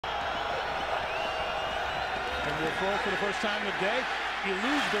And will throw for the first time of the day. He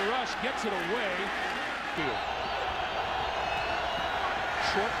loses the rush, gets it away. Field.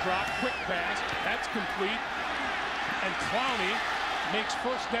 Short drop, quick pass. That's complete. And Clowney makes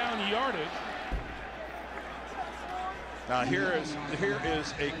first down yardage. Now here is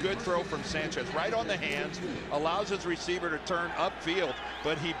a good throw from Sanchez, right on the hands, allows his receiver to turn upfield,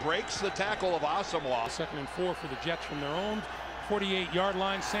 but he breaks the tackle of Asamoah. 2nd and 4 for the Jets from their own 48-yard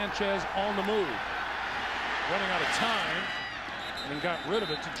line. Sanchez on the move, running out of time, and got rid of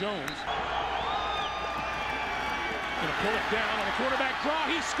it to Jones. Gonna pull it down on the quarterback draw.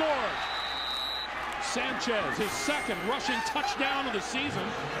 He scores. Sanchez, his 2nd rushing touchdown of the season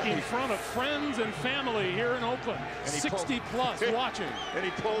in front of friends and family here in Oakland. 60 plus watching. And he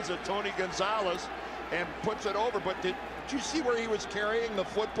pulls a Tony Gonzalez and puts it over. But did you see where he was carrying the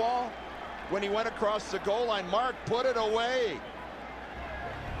football? When he went across the goal line, Mark put it away.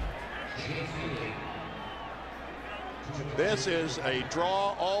 This is a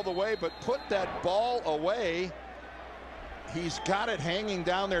draw all the way, but put that ball away. He's got it hanging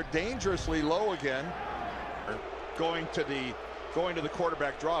down there dangerously low again. Going to the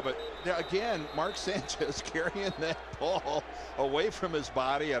quarterback draw, but again, Mark Sanchez carrying that ball away from his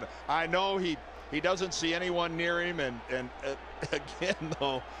body. And I know he doesn't see anyone near him. And again,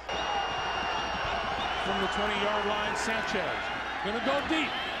 though, from the 20-yard line, Sanchez gonna go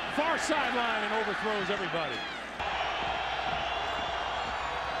deep, far sideline, and overthrows everybody.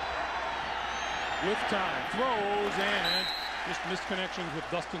 With time, throws, and just missed connections with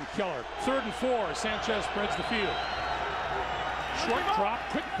Dustin Keller. 3rd and 4, Sanchez spreads the field. Short drop,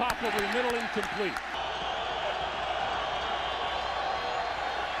 quick pop over the middle, incomplete.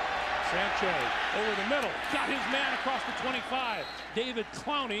 Sanchez over the middle, got his man across the 25. David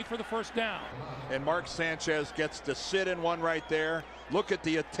Clowney for the first down. And Mark Sanchez gets to sit in one right there. Look at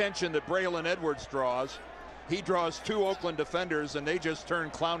the attention that Braylon Edwards draws. He draws 2 Oakland defenders, and they just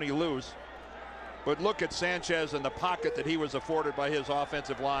turn Clowney loose. But look at Sanchez in the pocket that he was afforded by his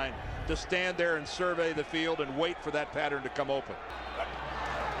offensive line to stand there and survey the field and wait for that pattern to come open.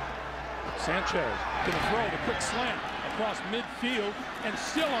 Sanchez gonna throw the quick slant across midfield, and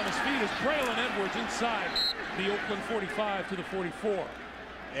still on his feet is Braylon Edwards inside the Oakland 45 to the 44.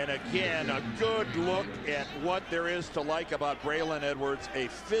 And again, a good look at what there is to like about Braylon Edwards, a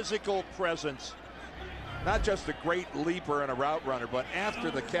physical presence, not just a great leaper and a route runner, but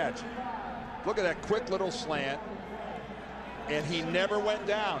after the catch. Look at that quick little slant, and he never went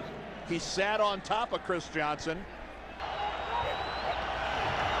down. He sat on top of Chris Johnson.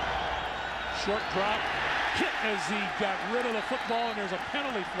 Short drop, hit as he got rid of the football, and there's a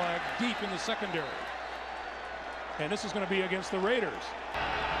penalty flag deep in the secondary. And this is going to be against the Raiders.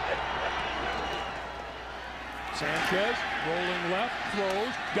 Sanchez rolling left,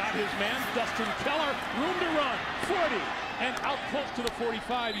 throws, got his man, Dustin Keller, room to run, 40. And out close to the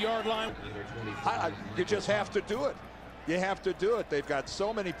 45-yard line. You just have to do it. You have to do it. They've got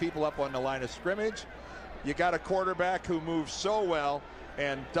so many people up on the line of scrimmage. You got a quarterback who moves so well,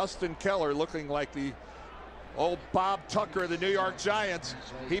 and Dustin Keller looking like the old Bob Tucker of the New York Giants.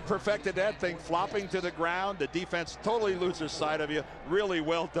 He perfected that thing, flopping to the ground. The defense totally loses sight of you. Really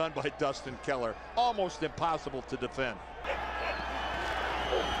well done by Dustin Keller. Almost impossible to defend.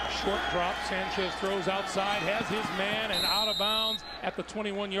 Short drop, Sanchez throws outside, has his man, and out of bounds at the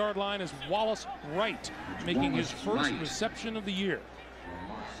 21-yard line is Wallace Wright, making his first reception of the year.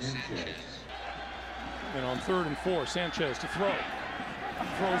 And on 3rd and 4, Sanchez to throw.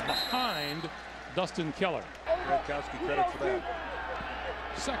 Throws behind Dustin Keller. Gronkowski credit for that.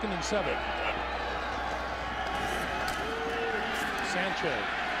 2nd and 7. Sanchez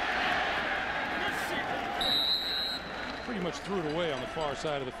pretty much threw it away on the far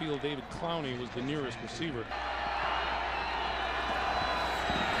side of the field. David Clowney was the nearest receiver.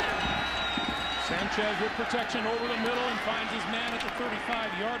 Sanchez with protection over the middle and finds his man at the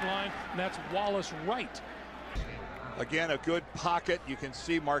 35-yard line, and that's Wallace Wright. Again, a good pocket. You can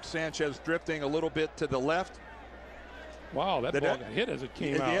see Mark Sanchez drifting a little bit to the left. Wow, that ball got hit as it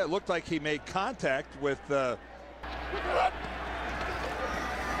came out. Yeah, it looked like he made contact with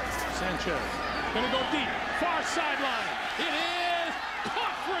Sanchez gonna go deep, far sideline. It is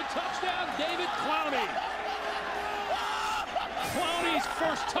caught for a touchdown, David Clowney. Clowney's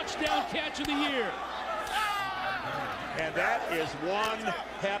first touchdown catch of the year. And that is one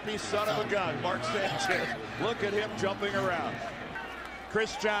happy son of a gun, Mark Sanchez. Look at him jumping around.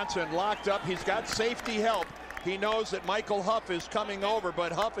 Chris Johnson locked up. He's got safety help. He knows that Michael Huff is coming over,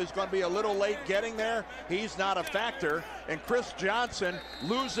 but Huff is going to be a little late getting there. He's not a factor. And Chris Johnson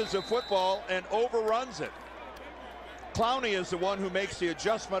loses the football and overruns it. Clowney is the one who makes the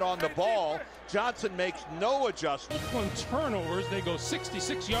adjustment on the ball. Johnson makes no adjustment. Oakland turnovers. They go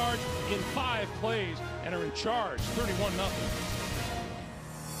 66 yards in 5 plays and are in charge, 31-0.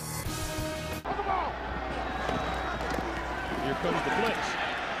 Here comes the blitz.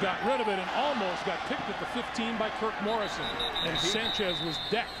 Got rid of it and almost got picked at the 15 by Kirk Morrison. And Sanchez was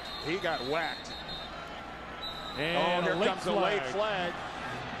decked. He got whacked. And here comes a late flag.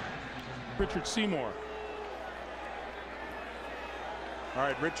 Richard Seymour. All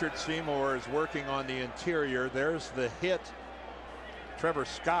right, Richard Seymour is working on the interior. There's the hit. Trevor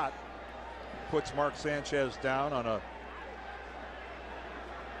Scott puts Mark Sanchez down on a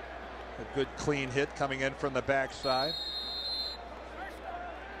good clean hit coming in from the backside.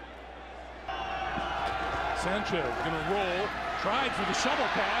 Sanchez gonna roll, tried for the shovel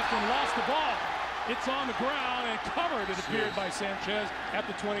pass and lost the ball. It's on the ground and covered, it appeared, by Sanchez at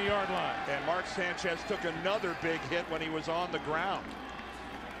the 20-yard line. And Mark Sanchez took another big hit when he was on the ground.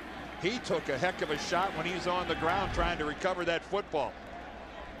 He took a heck of a shot when he's on the ground trying to recover that football.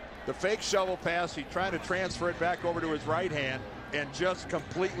 The fake shovel pass, he tried to transfer it back over to his right hand and just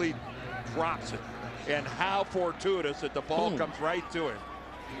completely drops it. And how fortuitous that the ball comes right to him.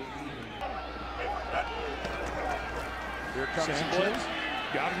 Here comes Sanchez.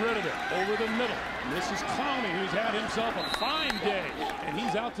 Got rid of it over the middle. And this is Clowney, who's had himself a fine day. And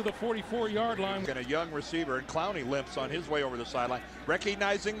he's out to the 44-yard line. And a young receiver, and Clowney limps on his way over the sideline.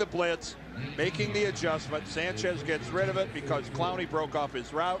 Recognizing the blitz, making the adjustment. Sanchez gets rid of it because Clowney broke off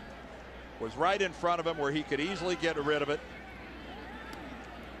his route. Was right in front of him where he could easily get rid of it.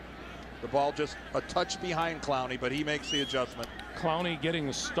 The ball just a touch behind Clowney, but he makes the adjustment. Clowney getting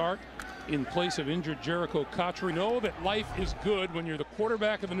the start in place of injured Jericho Cotchery. Know that life is good when you're the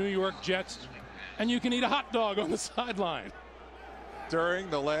quarterback of the New York Jets and you can eat a hot dog on the sideline. During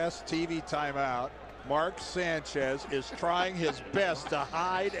the last TV timeout, Mark Sanchez is trying his best to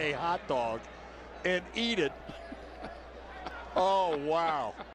hide a hot dog and eat it. Oh, wow.